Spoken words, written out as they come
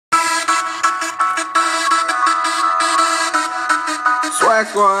Swagg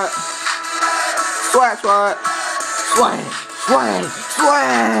squad. Swagg squad. Swagg. Swagg.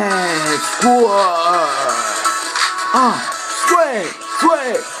 Swagg squad. Swagg.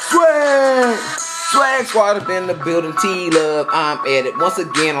 Swagg. Swagg. Swagg squad up in the building. T-Love, I'm at it. Once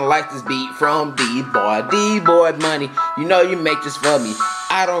again, I like this beat from D-Boy. D-Boy money. You know you make this for me.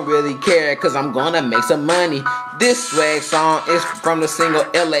 I don't really care, cause I'm gonna make some money. This swag song is from the single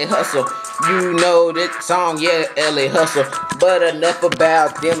LA Hustle. You know that song, yeah, LA Hustle. But enough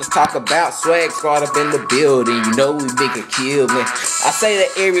about them, let's talk about Swagg squad up in the building. You know we make a kill, man. I say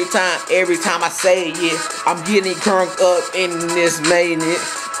that every time I say it, I'm getting crunk up in this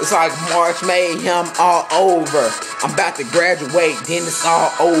madness. It's like March Mayhem all over. I'm about to graduate, then it's all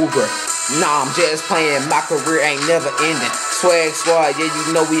over. Nah, I'm just playing, my career ain't never ending. Swagg squad, yeah,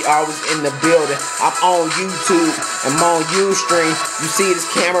 you know we always in the building. I'm on YouTube, I'm on Ustream. You see this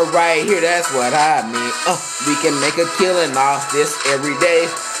camera right here, that's what I mean. We can make a killing off this every day.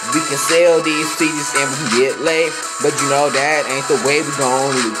 We can sell these CDs and we can get laid. But you know that ain't the way we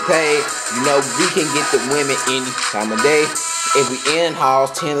gon' get paid. You know we can get the women any time of day. If we in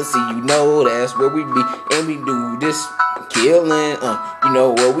Halls, Tennessee, you know that's where we be. And we do this killing, you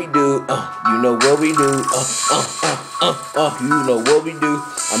know what we do, you know what we do, you know what we do.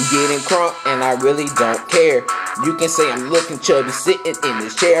 I'm getting crunk and I really don't care. You can say I'm looking chubby sitting in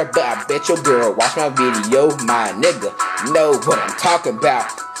this chair, but I bet your girl watch my video, my nigga know what I'm talking about.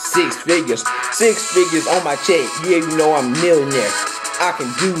 6 figures on my check, yeah, you know I'm a millionaire. I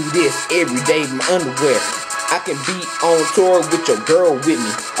can do this every day in my underwear. I can be on tour with your girl with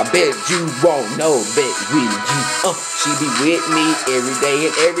me. I bet you won't know, bet with you. She be with me every day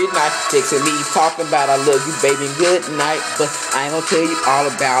and every night, texting me, talking about I love you, baby, good night. But I ain't gonna tell you all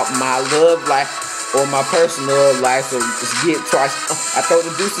about my love life or my personal life, so just get twice. I throw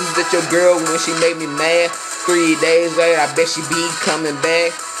the deuces at your girl when she made me mad. 3 days later, I bet she be coming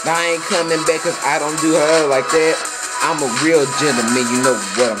back. But I ain't coming back cause I don't do her like that. I'm a real gentleman, you know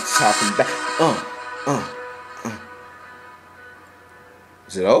what I'm talking about.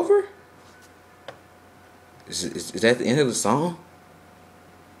 Is it over? Is that the end of the song?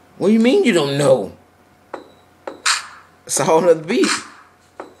 What do you mean you don't know? It's a whole nother beat.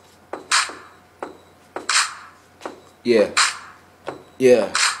 Yeah.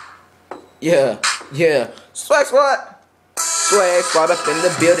 Swagg squad. Swagg squad up in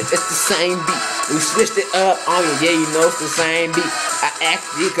the building. It's the same beat. We switched it up on you. Yeah, you know it's the same beat. I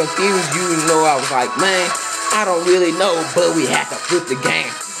actually confused you. You know I was like, man, I don't really know, but we have to flip the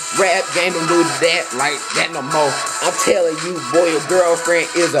game. Rap game don't do that like that no more. I'm telling you, boy, your girlfriend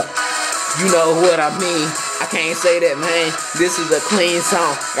is a, you know what I mean. I can't say that, man. This is a clean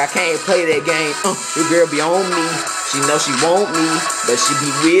song. I can't play that game. Your girl be on me. She know she want me, but she be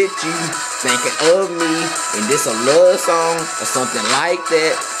with you, thinking of me. And this a love song or something like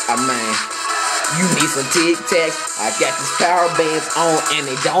that. I mean, you need some Tic Tacs. I got these power bands on and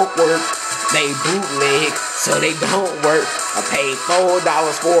they don't work. They bootleg, so they don't work. I paid $4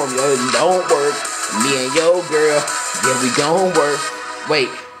 for them, yo, it don't work. Me and your girl, yeah, we gon' work. Wait.